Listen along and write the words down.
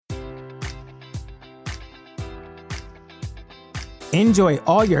Enjoy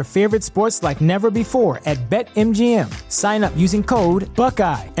all your favorite sports like never before at BetMGM. Sign up using code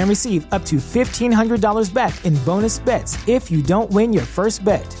Buckeye and receive up to $1,500 back in bonus bets if you don't win your first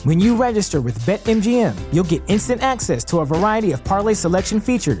bet. When you register with BetMGM, you'll get instant access to a variety of parlay selection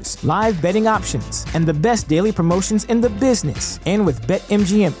features, live betting options, and the best daily promotions in the business. And with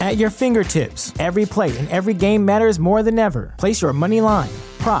BetMGM at your fingertips, every play and every game matters more than ever. Place your money line,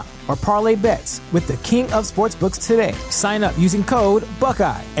 prop, or parlay bets with the king of sportsbooks today. Sign up using code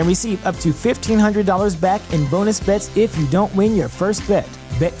Buckeye and receive up to $1,500 back in bonus bets if you don't win your first bet.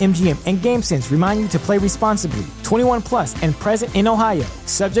 BetMGM and GameSense remind you to play responsibly. 21 plus and present in Ohio,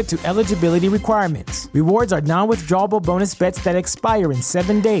 subject to eligibility requirements. Rewards are non-withdrawable bonus bets that expire in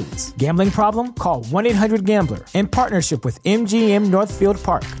 7 days. Gambling problem? Call 1-800-GAMBLER. In partnership with MGM Northfield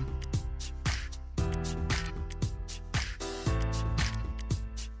Park.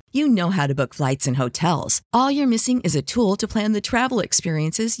 You know how to book flights and hotels. All you're missing is a tool to plan the travel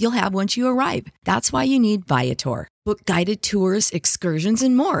experiences you'll have once you arrive. That's why you need Viator. Book guided tours, excursions,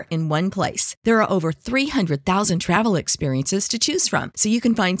 and more in one place. There are over 300,000 travel experiences to choose from, so you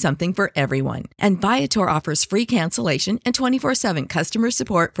can find something for everyone. And Viator offers free cancellation and 24/7 customer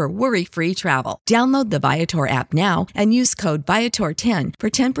support for worry-free travel. Download the Viator app now and use code Viator10 for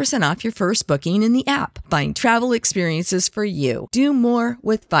 10% off your first booking in the app. Find travel experiences for you. Do more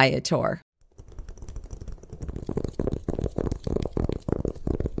with Viator.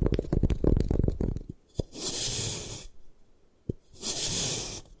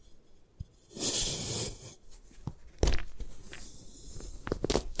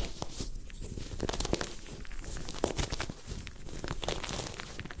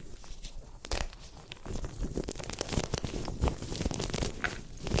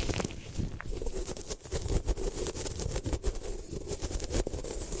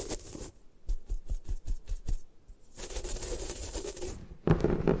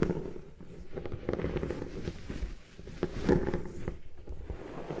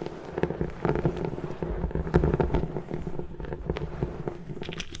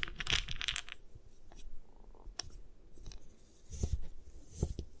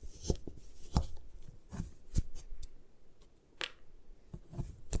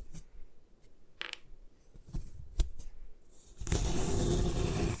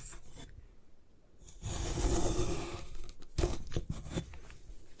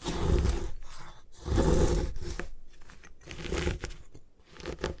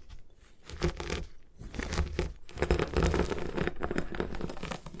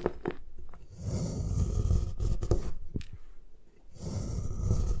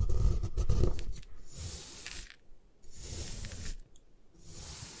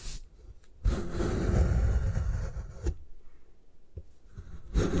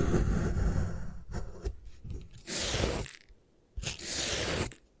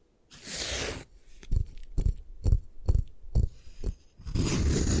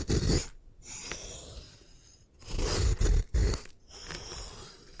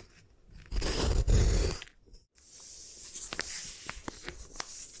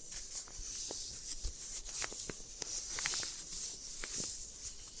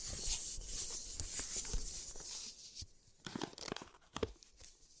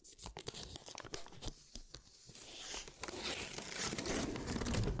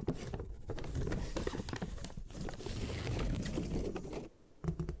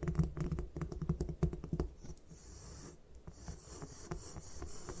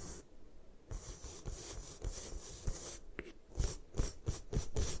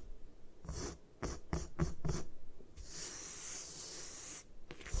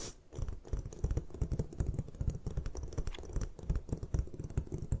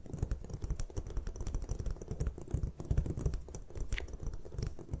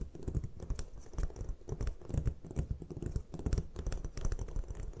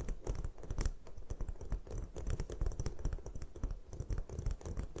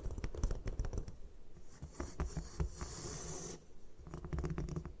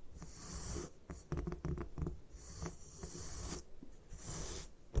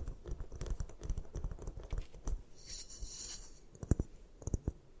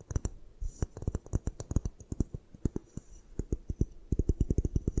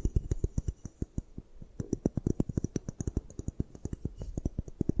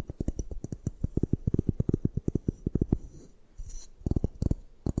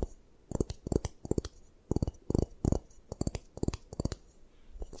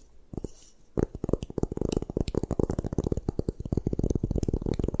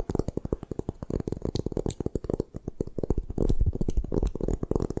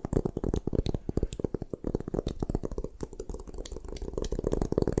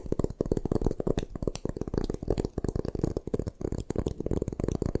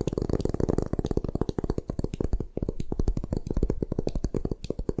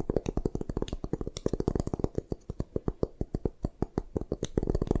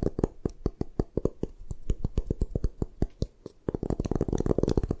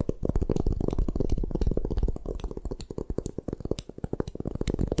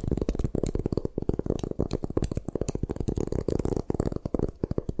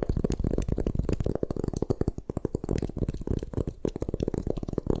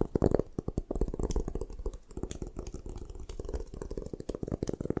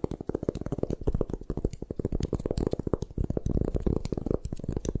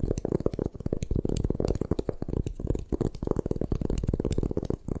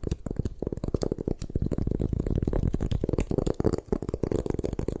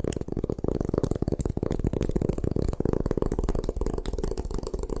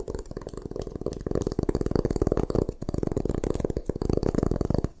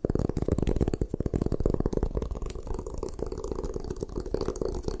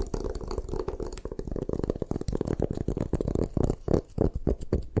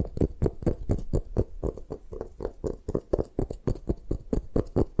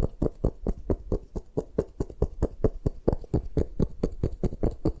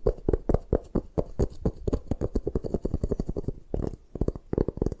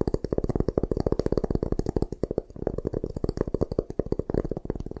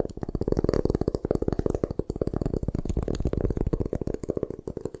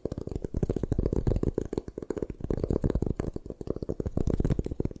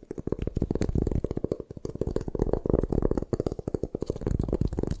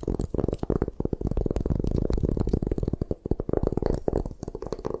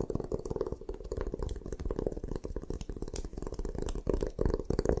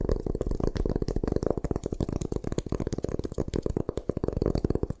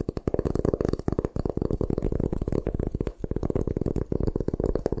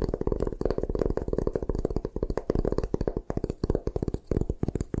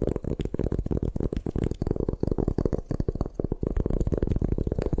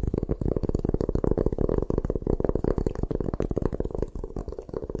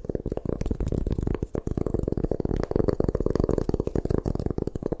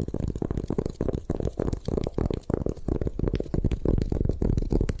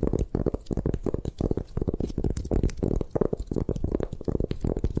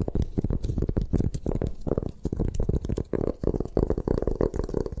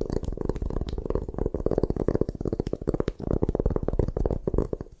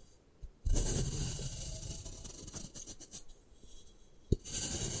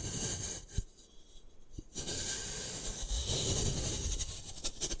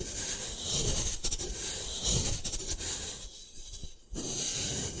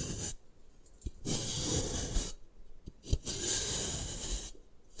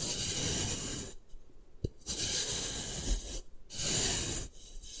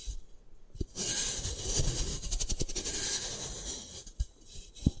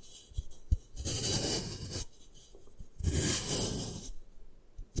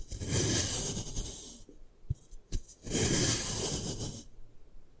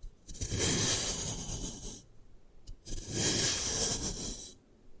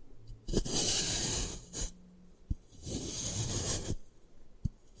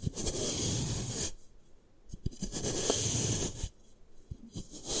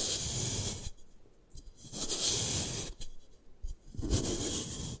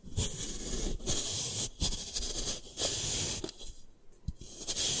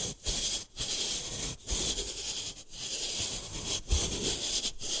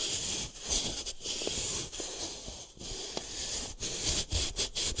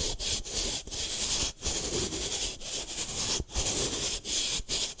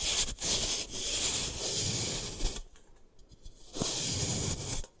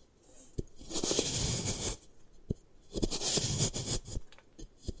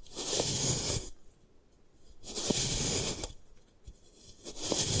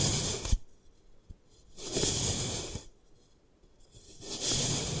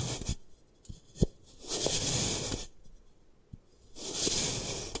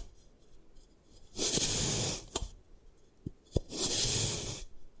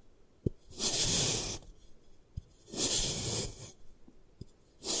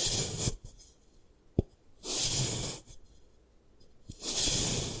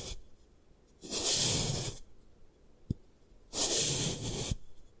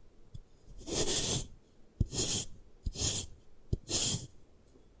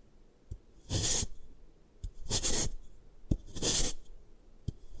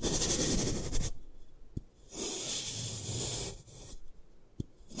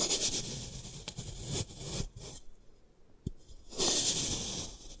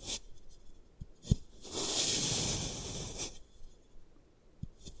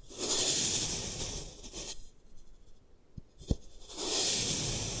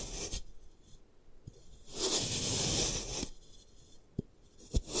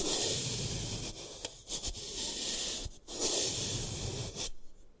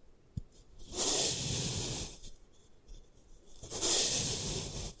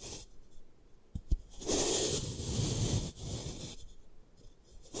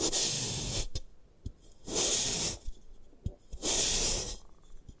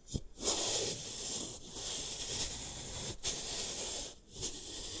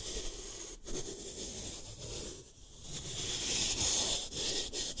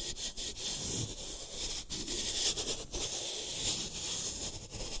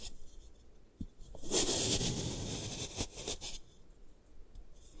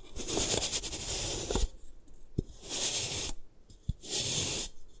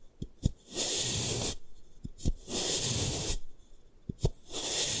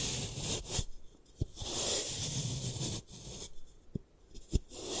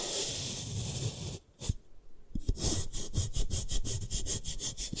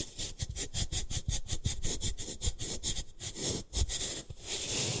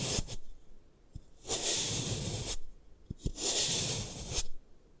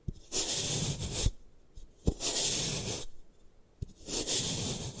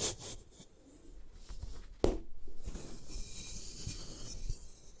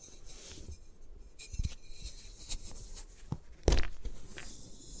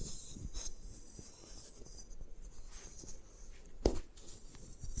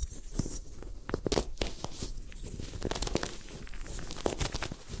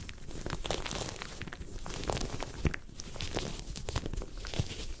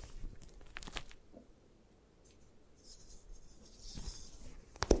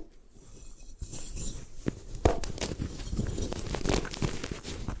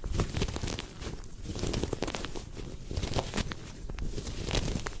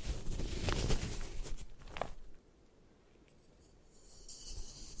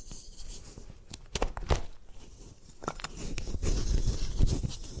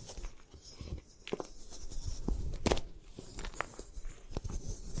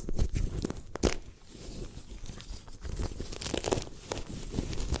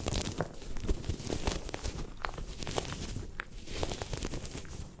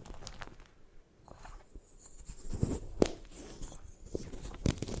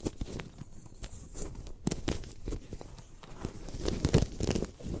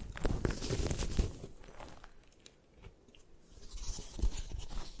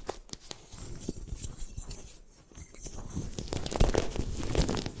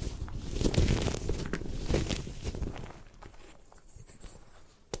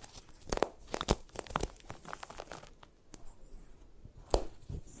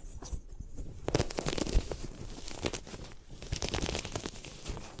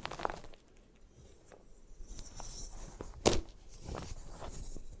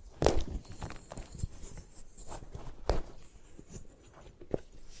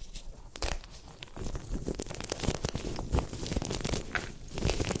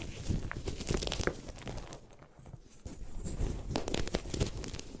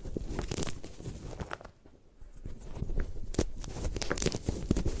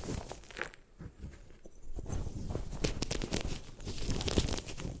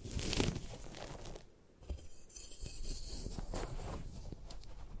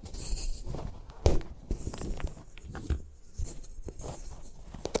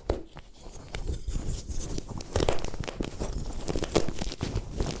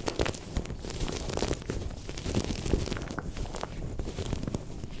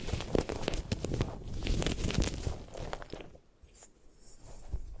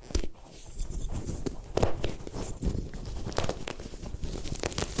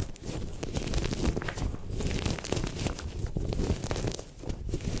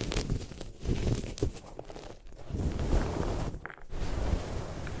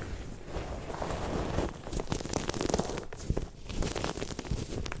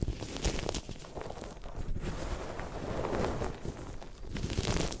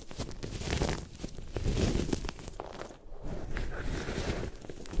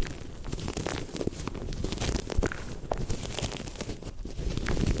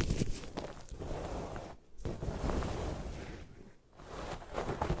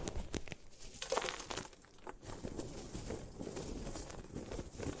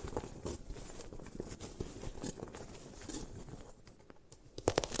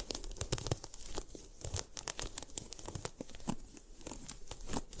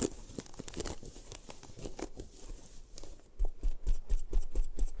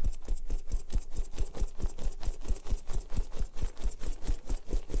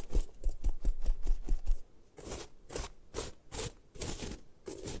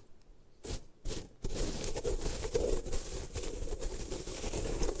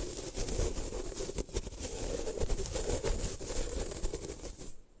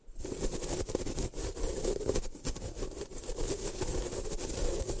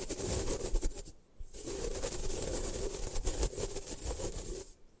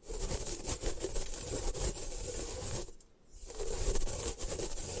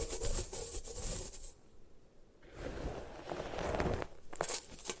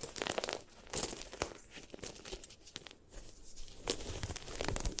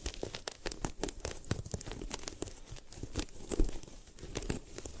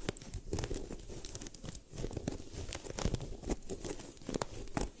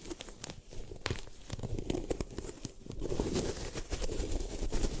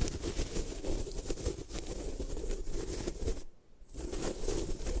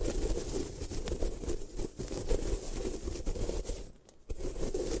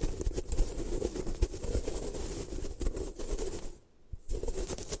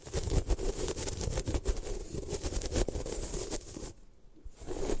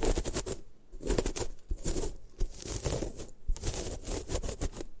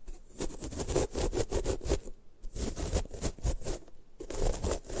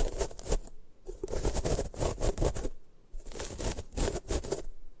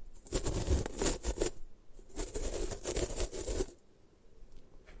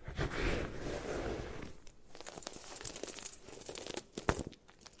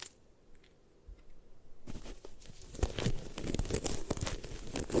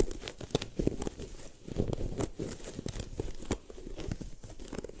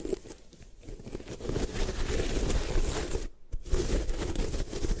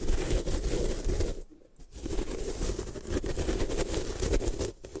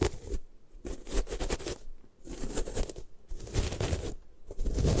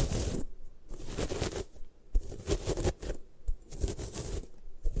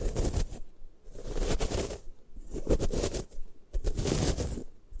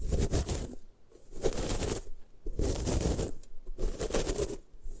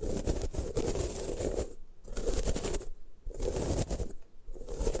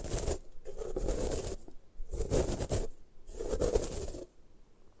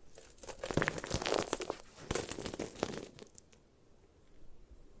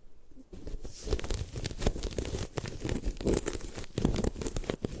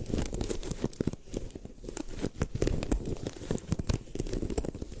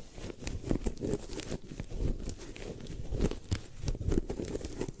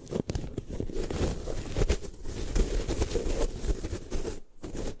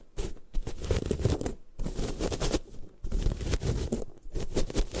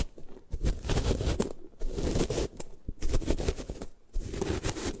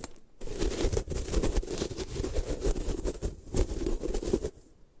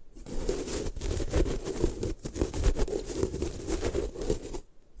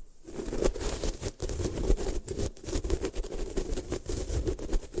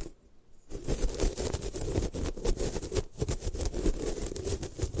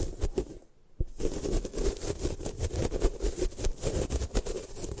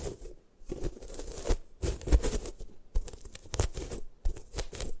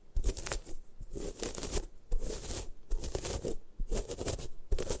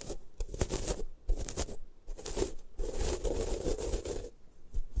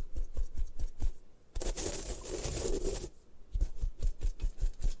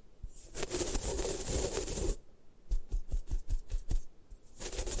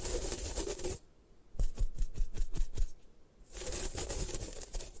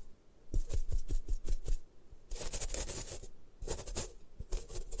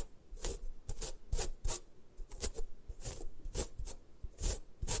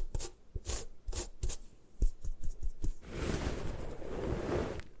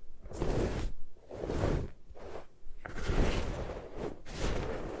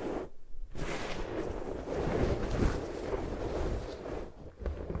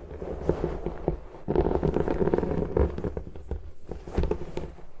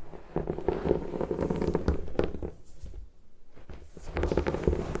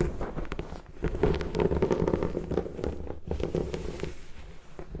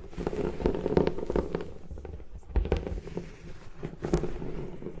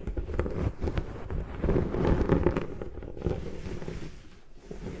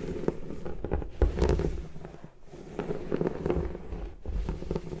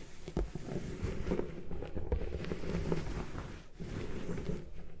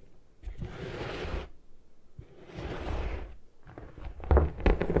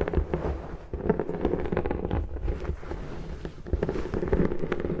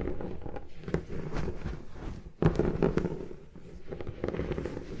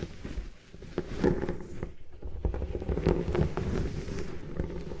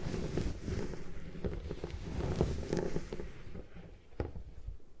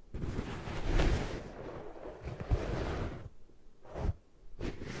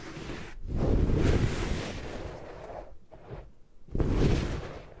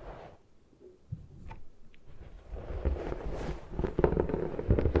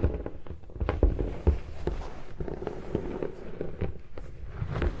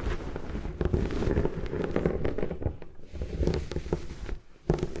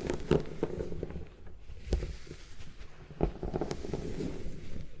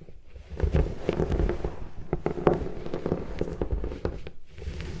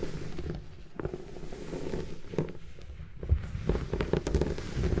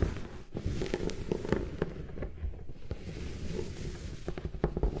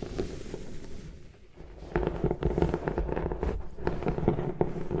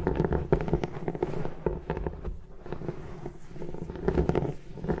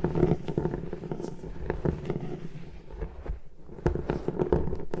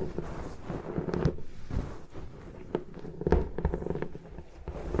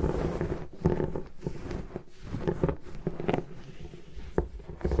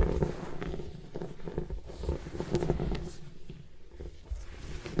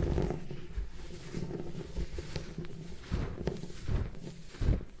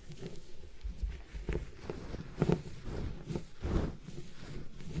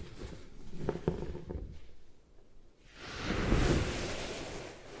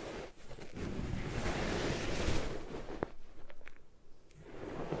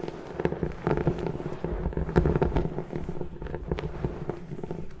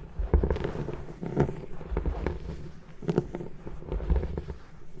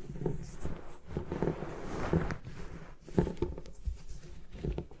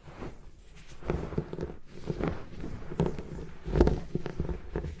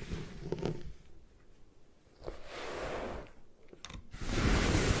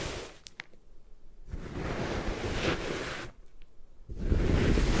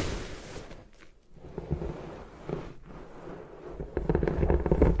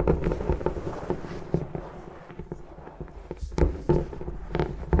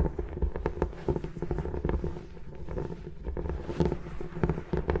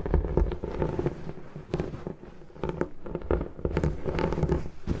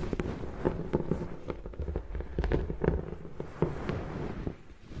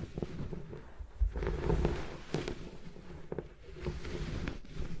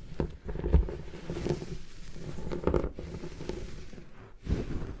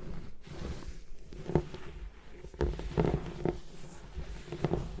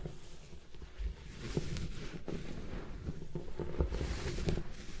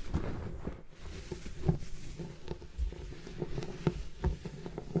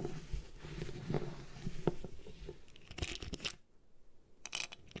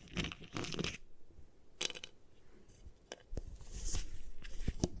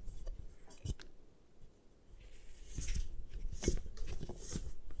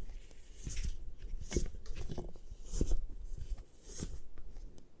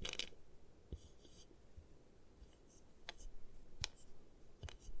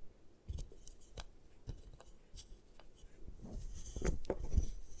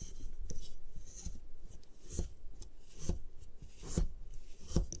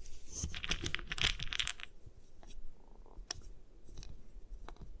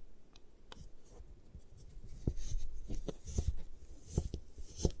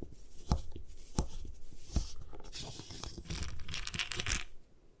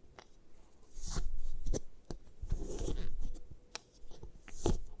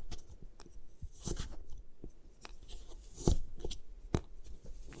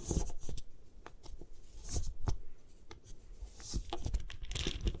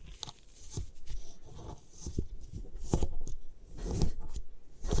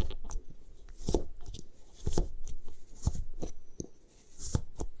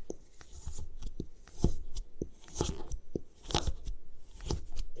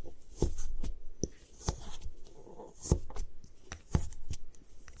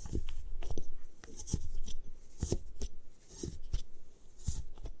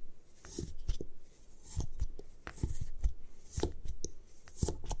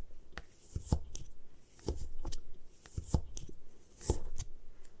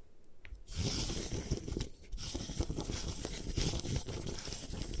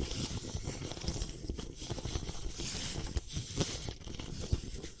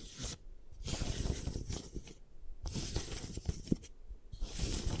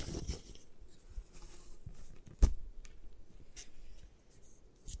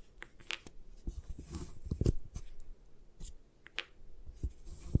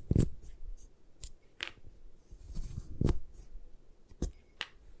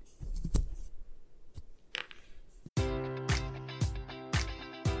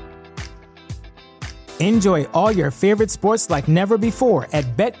 Enjoy all your favorite sports like never before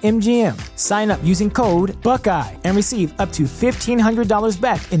at BetMGM. Sign up using code Buckeye and receive up to $1,500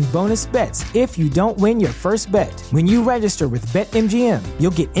 back in bonus bets if you don't win your first bet. When you register with BetMGM, you'll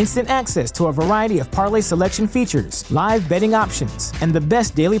get instant access to a variety of parlay selection features, live betting options, and the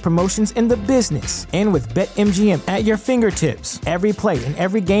best daily promotions in the business. And with BetMGM at your fingertips, every play and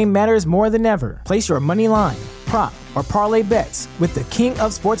every game matters more than ever. Place your money line, prop, or parlay bets with the king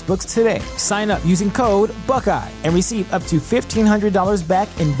of sportsbooks today. Sign up using code Buckeye and receive up to $1,500 back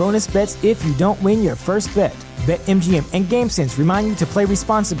in bonus bets if you don't win your first bet. BetMGM and GameSense remind you to play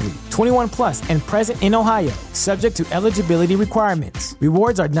responsibly. 21 plus and present in Ohio, subject to eligibility requirements.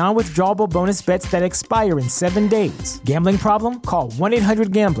 Rewards are non-withdrawable bonus bets that expire in 7 days. Gambling problem? Call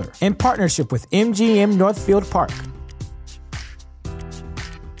 1-800-GAMBLER. In partnership with MGM Northfield Park.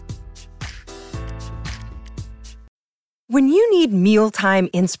 When you need mealtime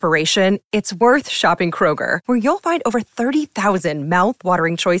inspiration, it's worth shopping Kroger, where you'll find over 30,000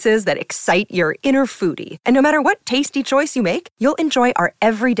 mouth-watering choices that excite your inner foodie. And no matter what tasty choice you make, you'll enjoy our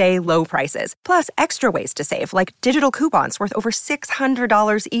everyday low prices, plus extra ways to save, like digital coupons worth over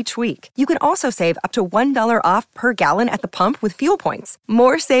 $600 each week. You can also save up to $1 off per gallon at the pump with fuel points.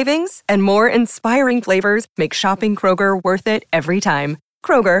 More savings and more inspiring flavors make shopping Kroger worth it every time.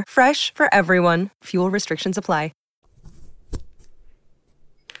 Kroger, fresh for everyone. Fuel restrictions apply.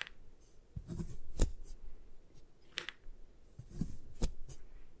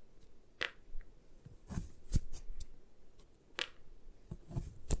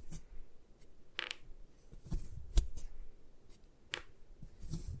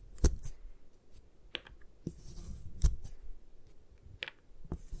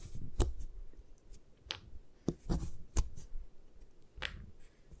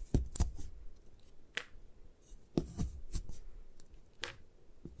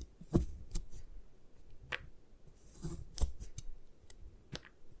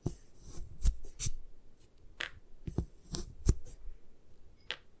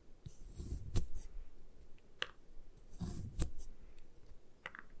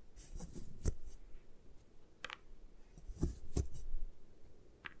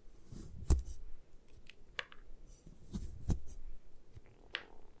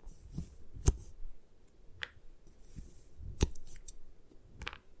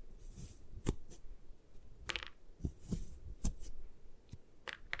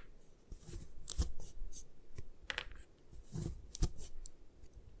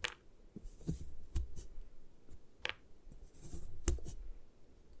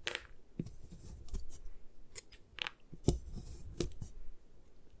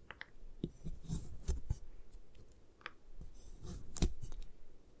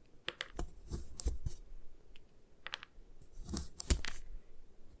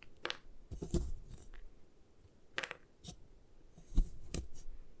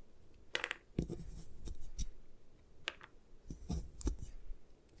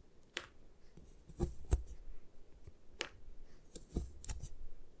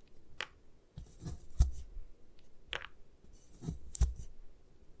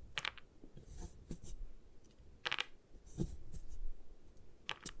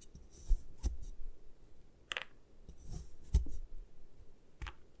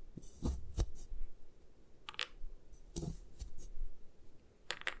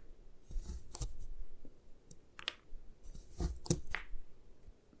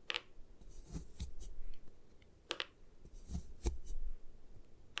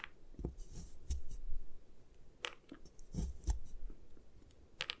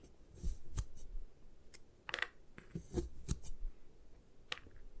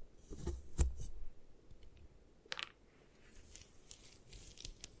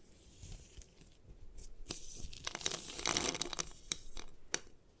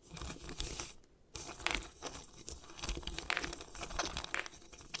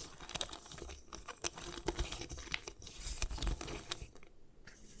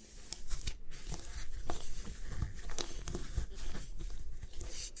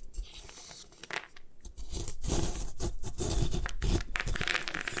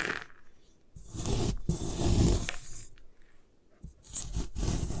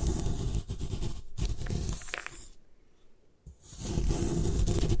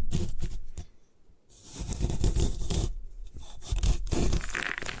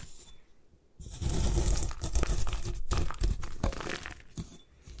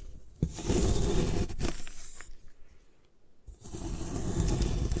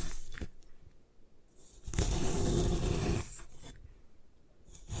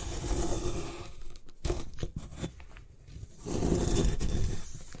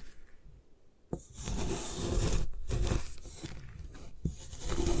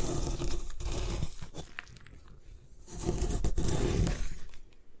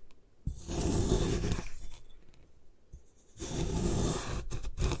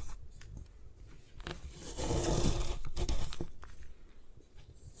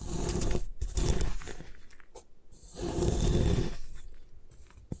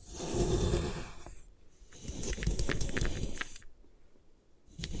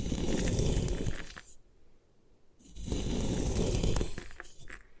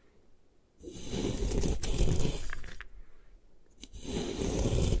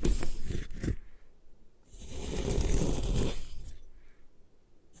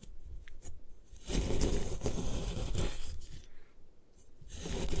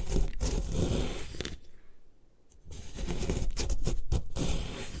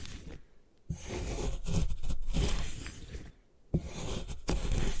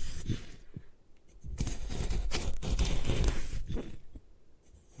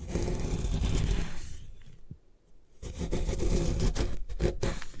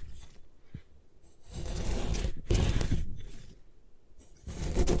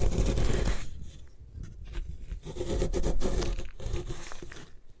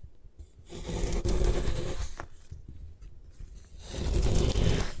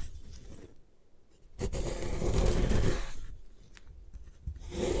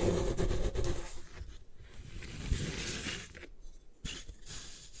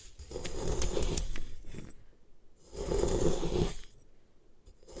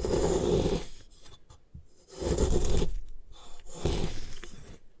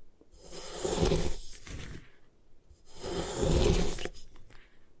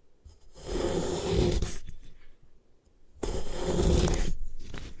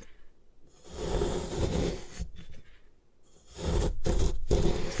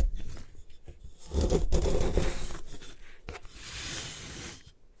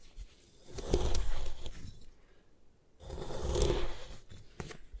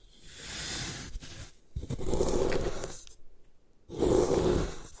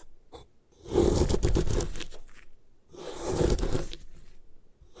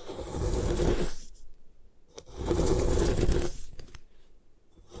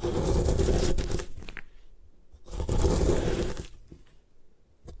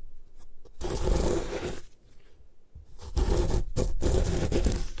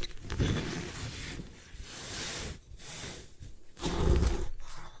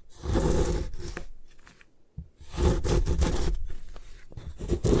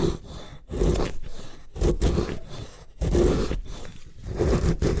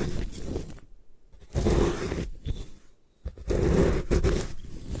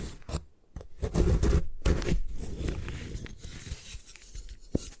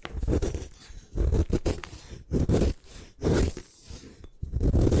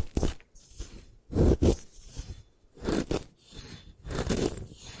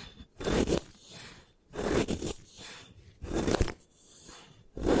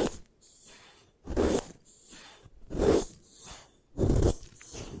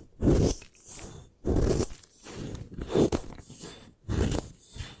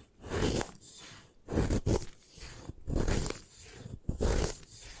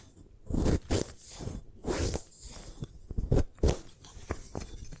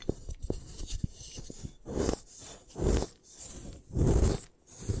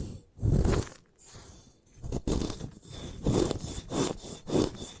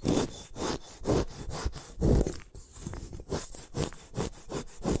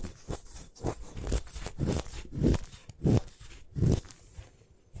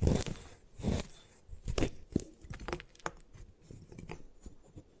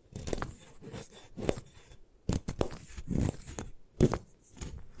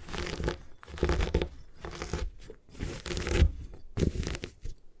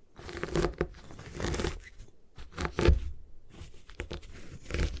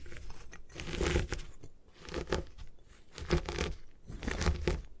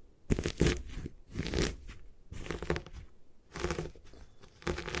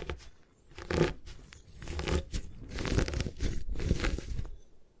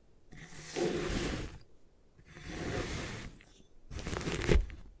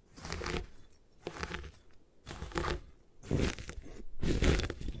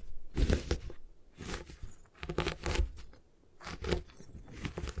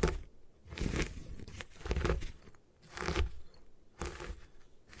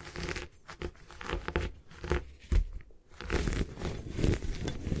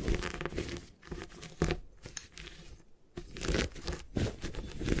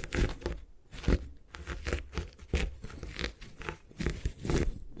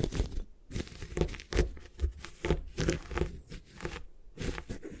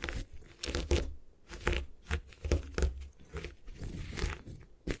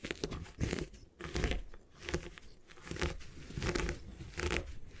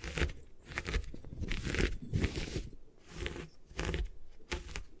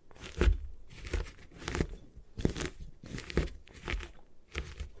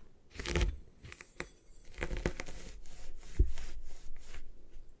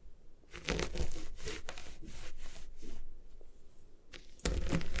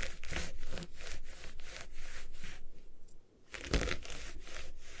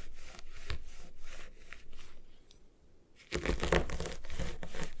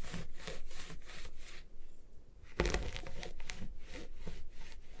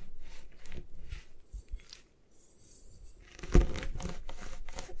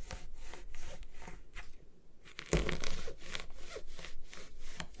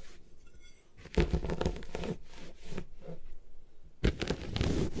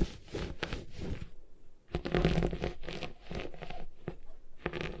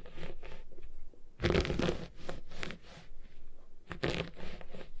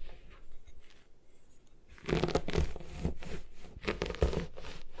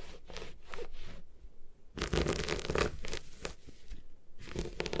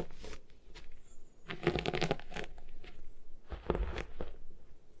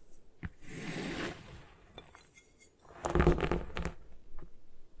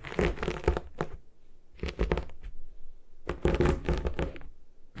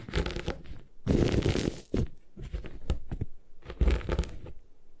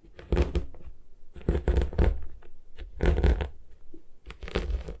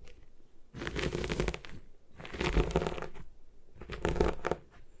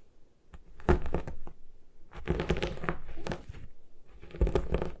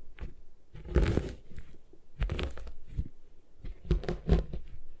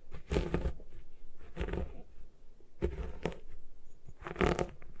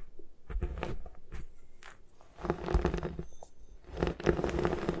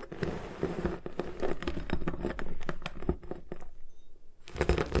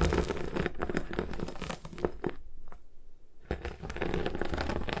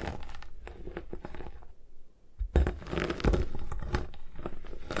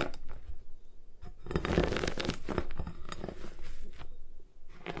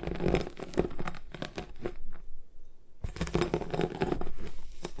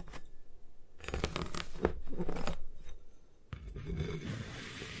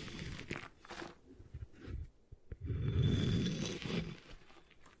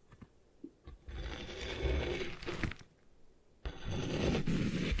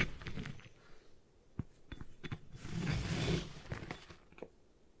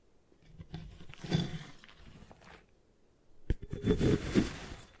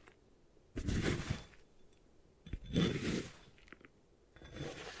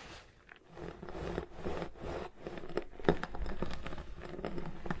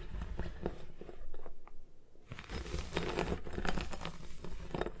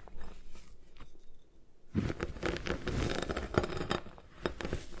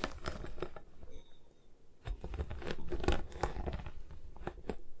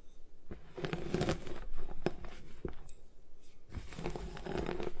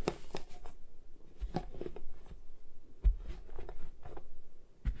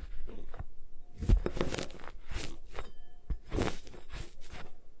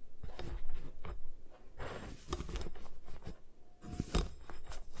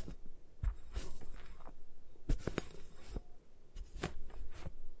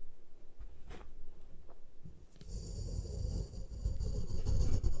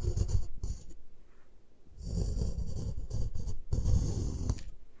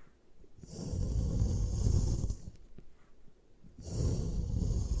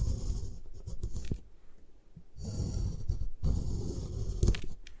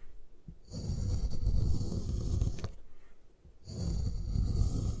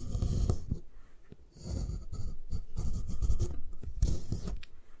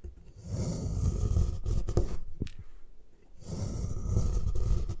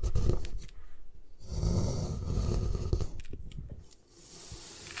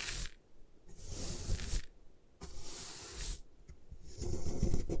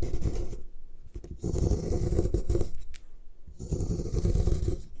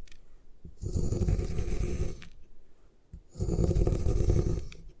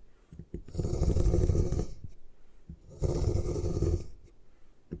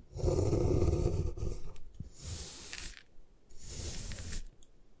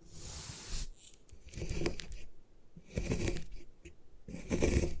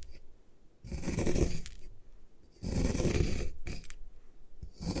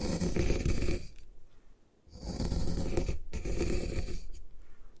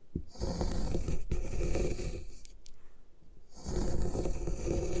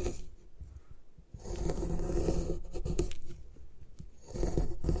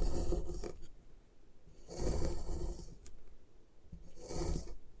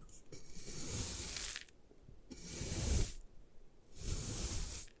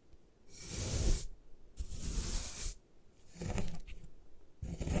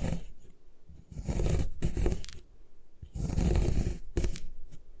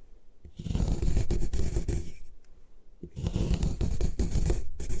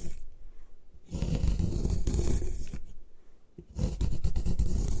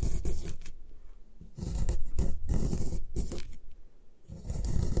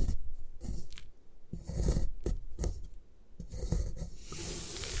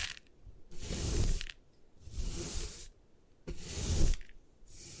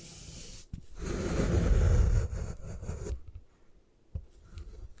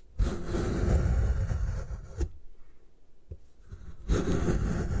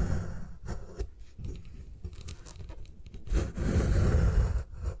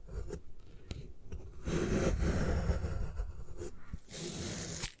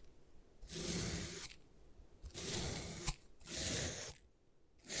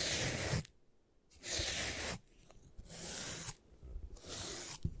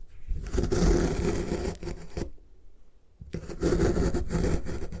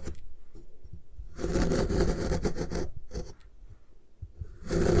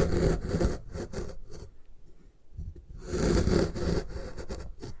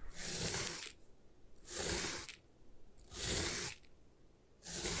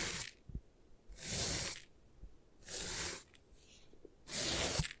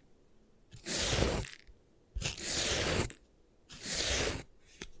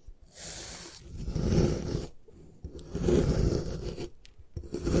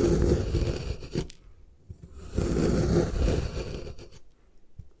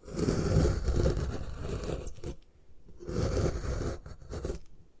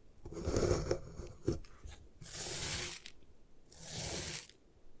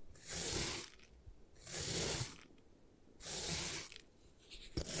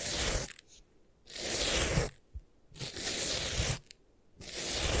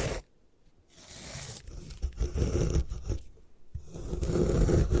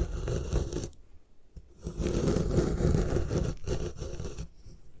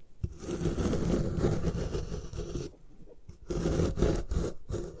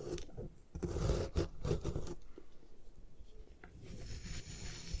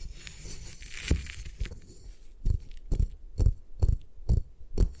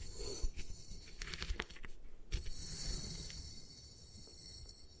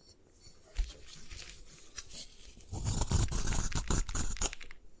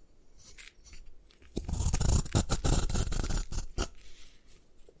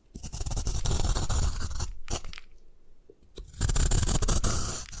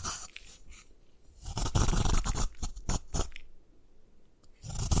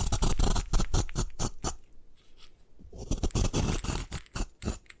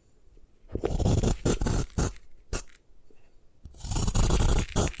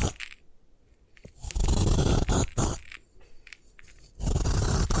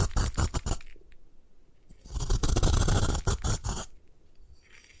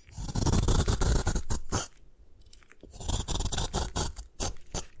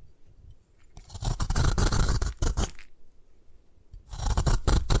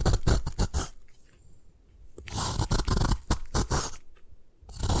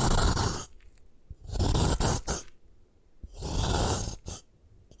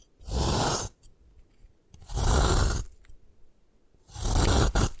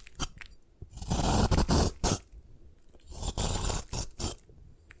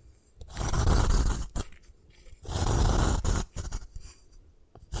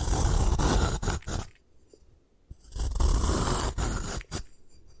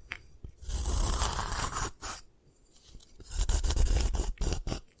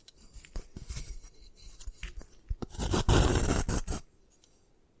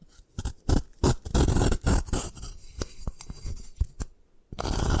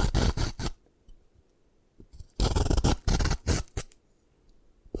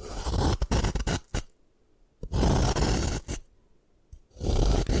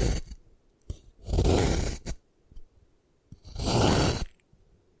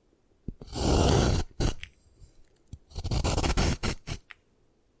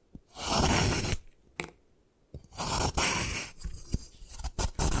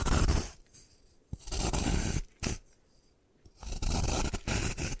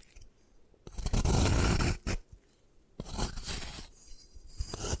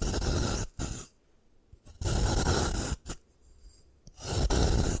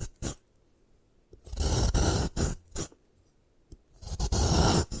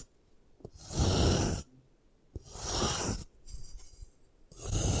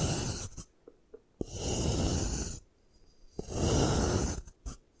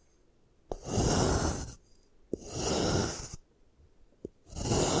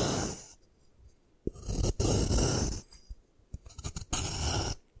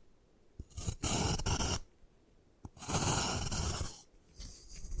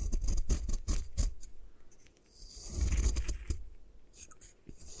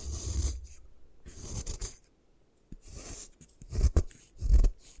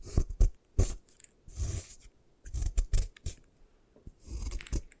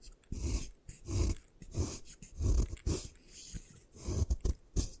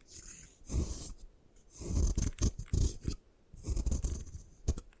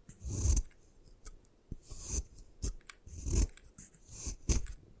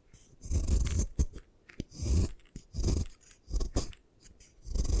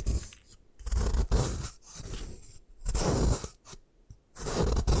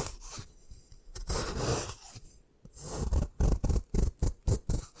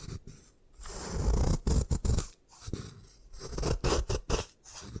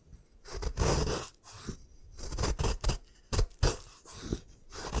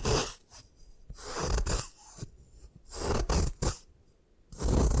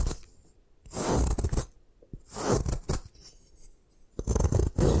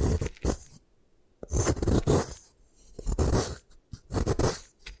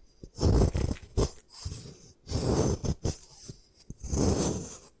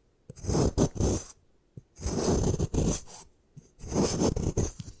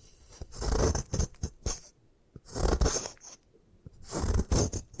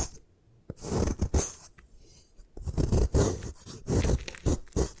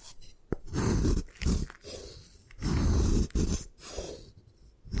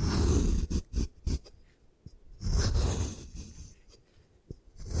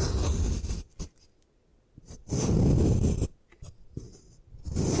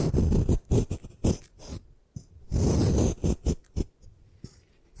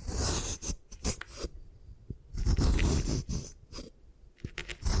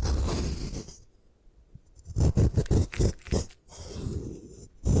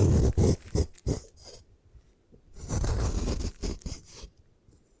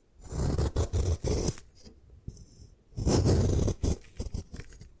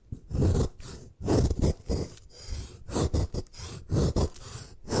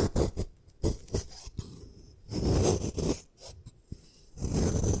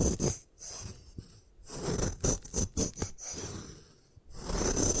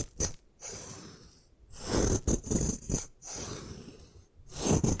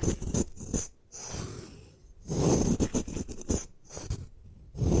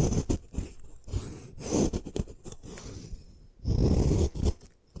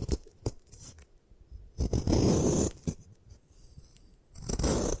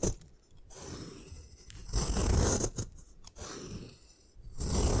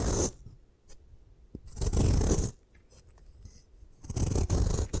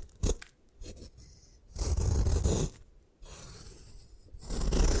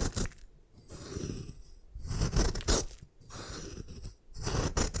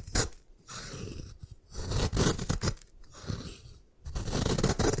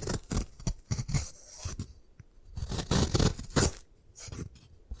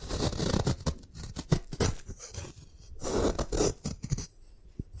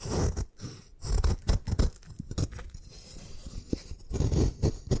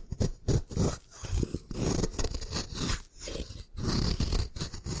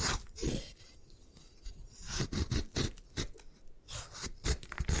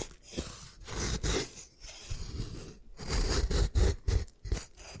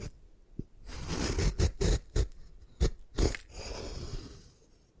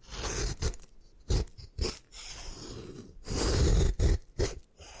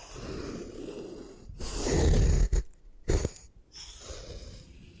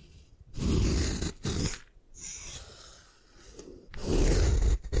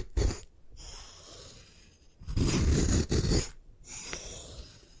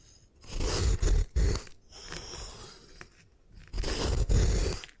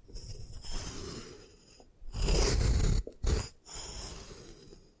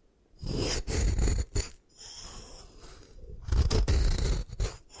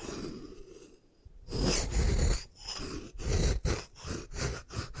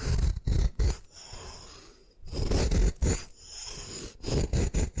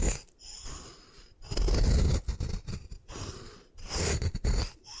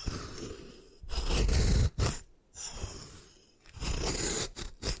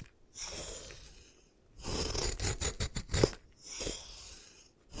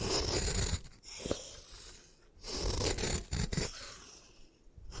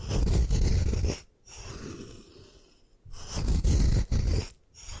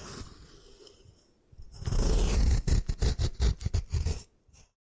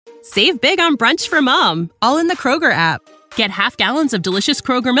 Save big on brunch for mom, all in the Kroger app. Get half gallons of delicious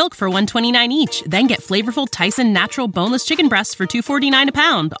Kroger milk for $1.29 each. Then get flavorful Tyson natural boneless chicken breasts for $2.49 a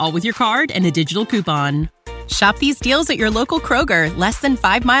pound, all with your card and a digital coupon. Shop these deals at your local Kroger, less than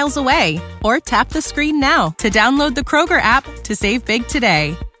 5 miles away. Or tap the screen now to download the Kroger app to save big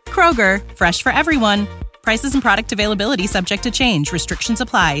today. Kroger, fresh for everyone. Prices and product availability subject to change. Restrictions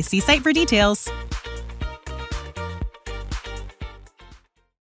apply. See site for details.